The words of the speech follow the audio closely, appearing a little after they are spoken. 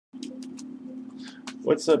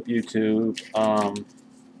What's up, YouTube?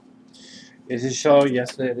 Is this show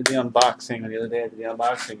yesterday I did the unboxing, and the other day I did the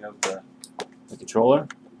unboxing of the controller,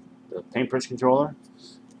 the paintbrush controller.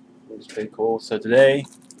 It was pretty cool. So today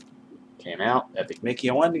came out Epic Mickey.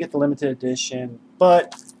 I wanted to get the limited edition,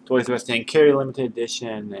 but Toys R Us didn't carry limited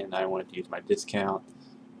edition, and I wanted to use my discount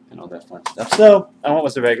and all that fun stuff. So I went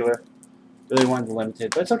with the regular. Really wanted the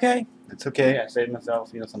limited, but it's okay. It's okay. I saved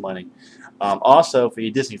myself, some money. Also, for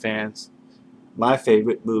you Disney fans, my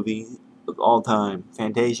favorite movie of all time,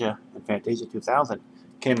 Fantasia and Fantasia 2000,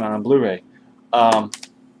 came out on Blu-ray.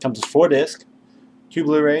 Comes with 4 discs, 2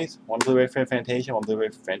 Blu-rays, 1 Blu-ray for Fantasia, 1 Blu-ray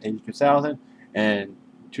for Fantasia 2000, and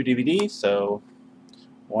 2 DVDs. So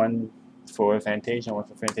 1 for Fantasia and 1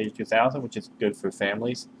 for Fantasia 2000, which is good for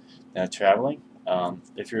families traveling.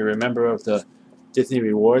 If you're a member of the Disney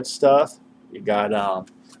Rewards stuff, you got a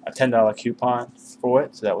 $10 coupon for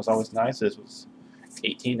it, so that was always nice. This was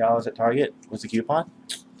 $18 at Target was the coupon.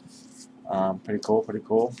 Pretty cool, pretty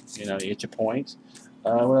cool. You get your points.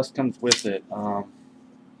 What else comes with it?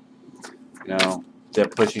 They're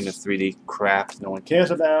pushing this 3D crap no one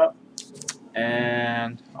cares about.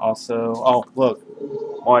 And also, oh look,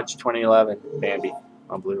 March 2011, Bambi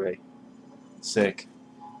on Blu-ray. Sick.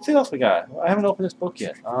 Let's see what else we got. I haven't opened this book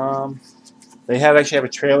yet. They actually have a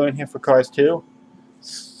trailer in here for Cars 2.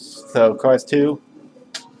 So Cars 2.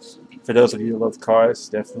 For those of you who love cars,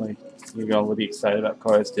 definitely you're going to be excited about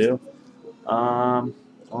Cars 2.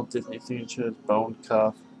 Walt Disney signatures, bone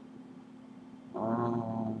cuff,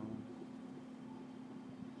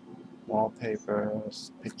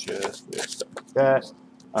 wallpapers, pictures, weird stuff like that.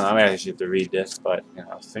 I actually have to read this, but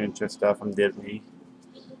signature stuff from Disney.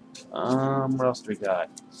 What else do we got?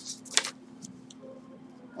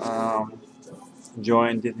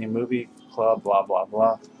 Join Disney Movie Club, blah blah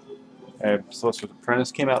blah. Sorcerer's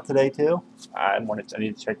Apprentice came out today too. I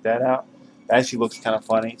need to check that out. It actually looks kind of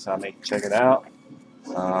funny, so I may check it out.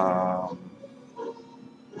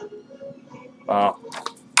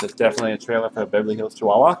 There's definitely a trailer for Beverly Hills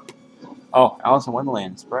Chihuahua. Oh, Alice in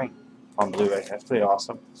Wonderland Spring on Blu-ray. That's pretty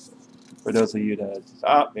awesome. For those of you that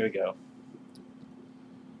here we go.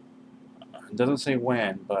 It doesn't say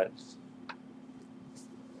when, but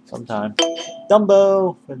sometime.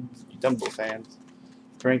 Dumbo for Dumbo fans.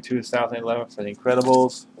 Spring 2011 for The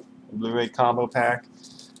Incredibles, the Blu-ray combo pack,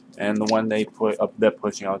 and the one they're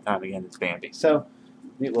pushing all the time again is Bambi. So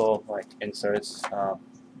neat little inserts.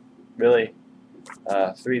 Really,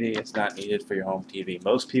 3D is not needed for your home TV.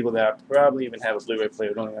 Most people that probably even have a Blu-ray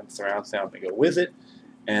player don't even have surround sound to go with it,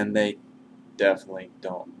 and they definitely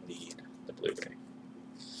don't need the Blu-ray,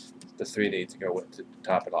 the 3D to go with to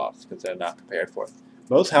top it off, because they're not prepared for it.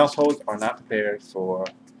 Most households are not prepared for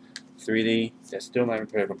 3D, they're still not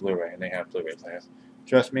prepared for Blu-ray, and they have Blu-ray players.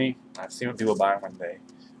 Trust me, I've seen what people buy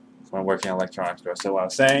when working in an electronics store. So what I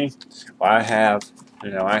was saying, well, I have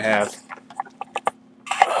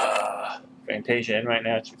Fantasia in right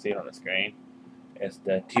now. You can see it on the screen. It's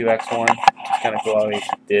the TUX one. It's kind of cool. We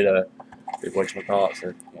did a whatchamacallit,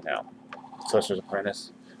 so Sorcerer's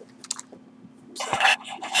Apprentice.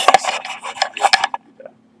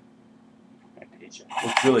 Fantasia.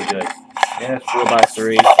 Looks really good. Yeah, it's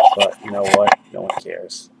 4x3, but you know what? No one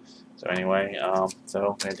cares. So anyway,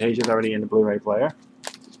 so Fantasia's already in the Blu-ray player.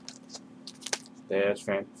 There's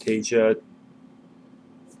Fantasia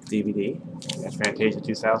DVD. There's Fantasia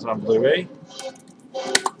 2000 on Blu-ray.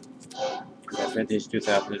 There's Fantasia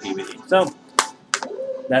 2000 on DVD. So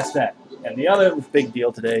that's that. And the other big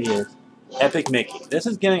deal today is Epic Mickey. This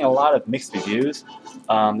is getting a lot of mixed reviews.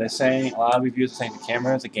 They're saying, a lot of reviews are saying the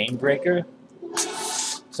camera is a game breaker.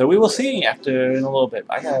 So we will see in a little bit.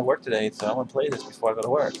 I gotta work today, so I'm gonna play this before I go to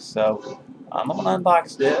work. So I'm gonna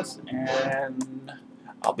unbox this, and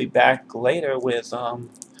I'll be back later with probably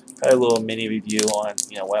a little mini review on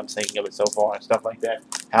what I'm thinking of it so far and stuff like that.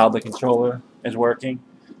 How the controller is working,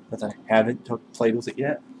 because I haven't played with it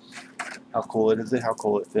yet. How cool it is, how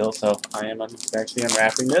cool it feels. So I am actually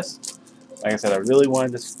unwrapping this. Like I said, I really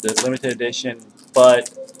wanted the limited edition, but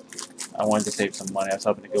I wanted to save some money. I was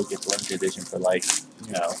hoping to go get the limited edition for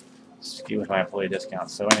with my employee discount.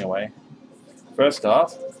 So anyway, first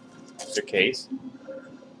off, it's your case.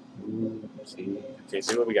 Let's see. Okay,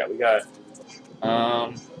 see what we got. We got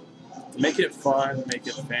make it fun, make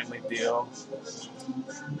it a family deal.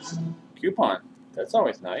 Coupon. That's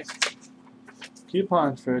always nice.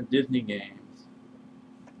 Coupons for Disney games.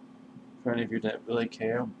 For any of you that really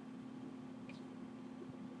care.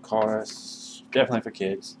 Cars, definitely for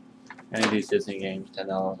kids. Any of these Disney games, $10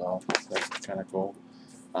 off. That's kind of cool.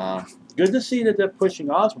 Good to see that they're pushing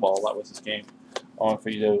Oswald a lot with this game. For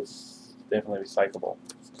you, those definitely recyclable.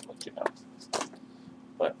 Just to let you know.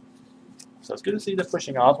 But So it's good to see they're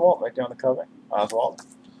pushing Oswald right there on the cover. Oswald,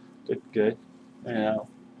 good. You know,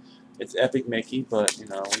 it's Epic Mickey, but you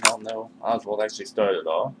know we all know Oswald actually started it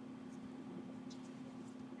all.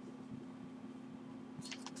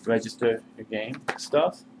 Register your game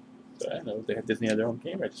stuff. So I know they have Disney have their own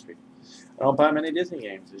game registry. I don't buy many Disney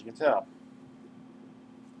games, as you can tell.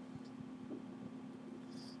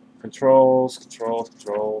 Controls.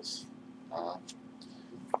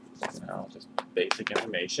 You know, just basic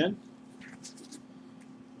information.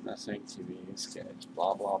 Nothing TV sketch,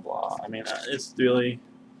 blah blah blah. I mean, it's pretty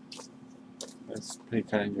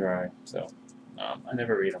cut and dry. So I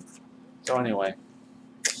never read them. So anyway,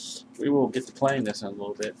 we will get to playing this in a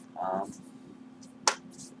little bit.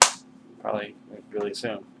 Probably really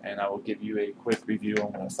soon, and I will give you a quick review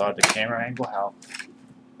on what I thought of the camera angle, how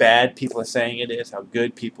bad people are saying it is, how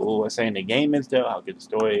good people are saying the game is, though, how good the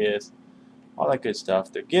story is, all that good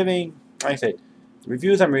stuff. They're giving, like I said, the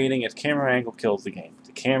reviews I'm reading is camera angle kills the game.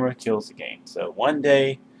 The camera kills the game. So one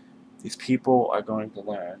day, these people are going to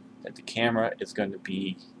learn that the camera is going to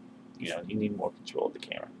be, you know, you need more control of the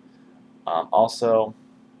camera. Also,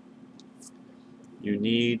 you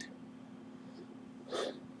need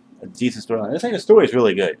a decent storyline. They're saying the story is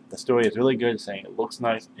really good. The story is really good. It's saying it looks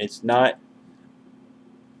nice. It's not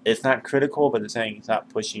critical, but it's saying it's not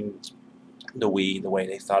pushing the Wii the way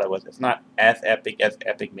they thought it was. It's not as Epic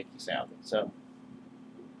Mickey sounded. So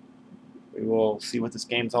we will see what this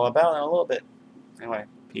game's all about in a little bit. Anyway,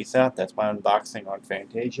 peace out. That's my unboxing on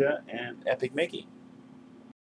Fantasia and Epic Mickey.